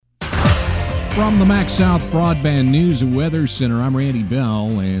From the MaxSouth Broadband News and Weather Center, I'm Randy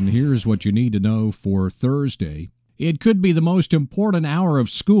Bell, and here's what you need to know for Thursday. It could be the most important hour of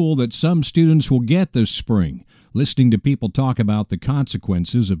school that some students will get this spring. Listening to people talk about the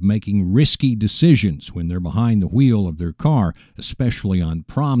consequences of making risky decisions when they're behind the wheel of their car, especially on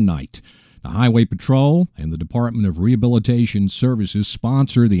prom night. The Highway Patrol and the Department of Rehabilitation Services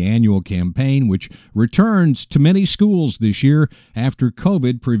sponsor the annual campaign, which returns to many schools this year after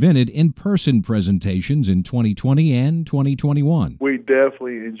COVID prevented in-person presentations in 2020 and 2021. We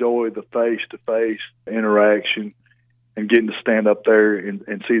definitely enjoy the face-to-face interaction and getting to stand up there and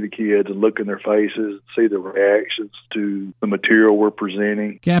see the kids and look in their faces, see the reactions to the material we're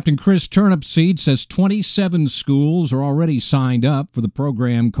presenting. Captain Chris Turnipseed says 27 schools are already signed up for the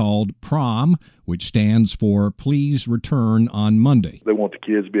program called PROM, which stands for Please Return on Monday. They want the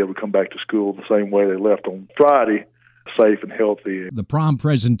kids to be able to come back to school the same way they left on Friday, safe and healthy. The prom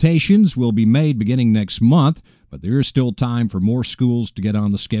presentations will be made beginning next month, but there is still time for more schools to get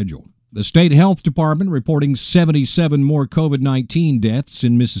on the schedule. The state health department reporting 77 more COVID-19 deaths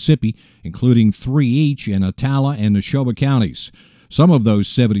in Mississippi, including 3 each in Attala and Neshoba counties. Some of those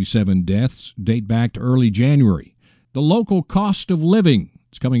 77 deaths date back to early January. The local cost of living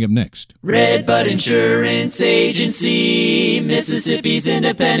is coming up next. Redbud Insurance Agency, Mississippi's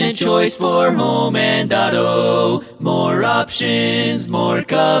independent choice for home and auto. More options, more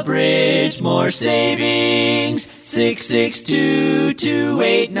coverage, more savings.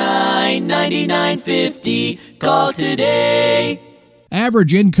 662-289-9950. Call today.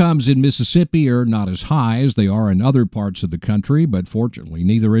 Average incomes in Mississippi are not as high as they are in other parts of the country, but fortunately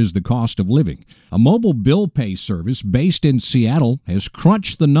neither is the cost of living. A mobile bill pay service based in Seattle has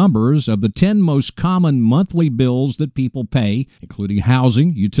crunched the numbers of the 10 most common monthly bills that people pay, including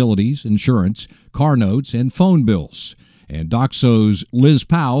housing, utilities, insurance, car notes, and phone bills. And Doxo's Liz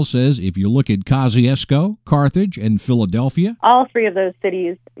Powell says if you look at Kosciuszko, Carthage, and Philadelphia, all three of those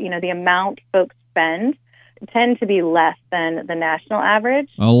cities, the amount folks spend tend to be less than the national average.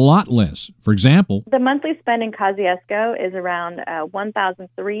 A lot less. For example, the monthly spend in Kosciuszko is around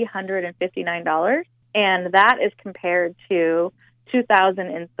 $1,359, and that is compared to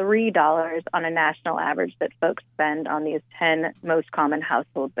 $2,003 on a national average that folks spend on these 10 most common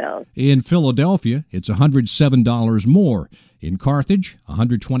household bills. In Philadelphia, it's $107 more. In Carthage,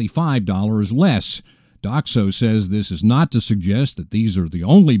 $125 less. Doxo says this is not to suggest that these are the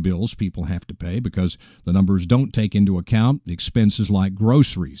only bills people have to pay, because the numbers don't take into account expenses like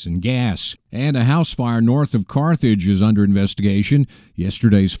groceries and gas. And a house fire north of Carthage is under investigation.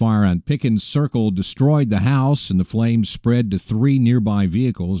 Yesterday's fire on Pickens Circle destroyed the house, and the flames spread to 3 nearby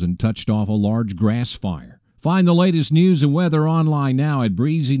vehicles and touched off a large grass fire. Find the latest news and weather online now at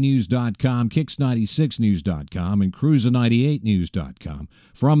breezynews.com, kicks96news.com, and cruiser98news.com.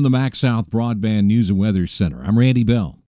 From the MaxSouth Broadband News and Weather Center, I'm Randy Bell.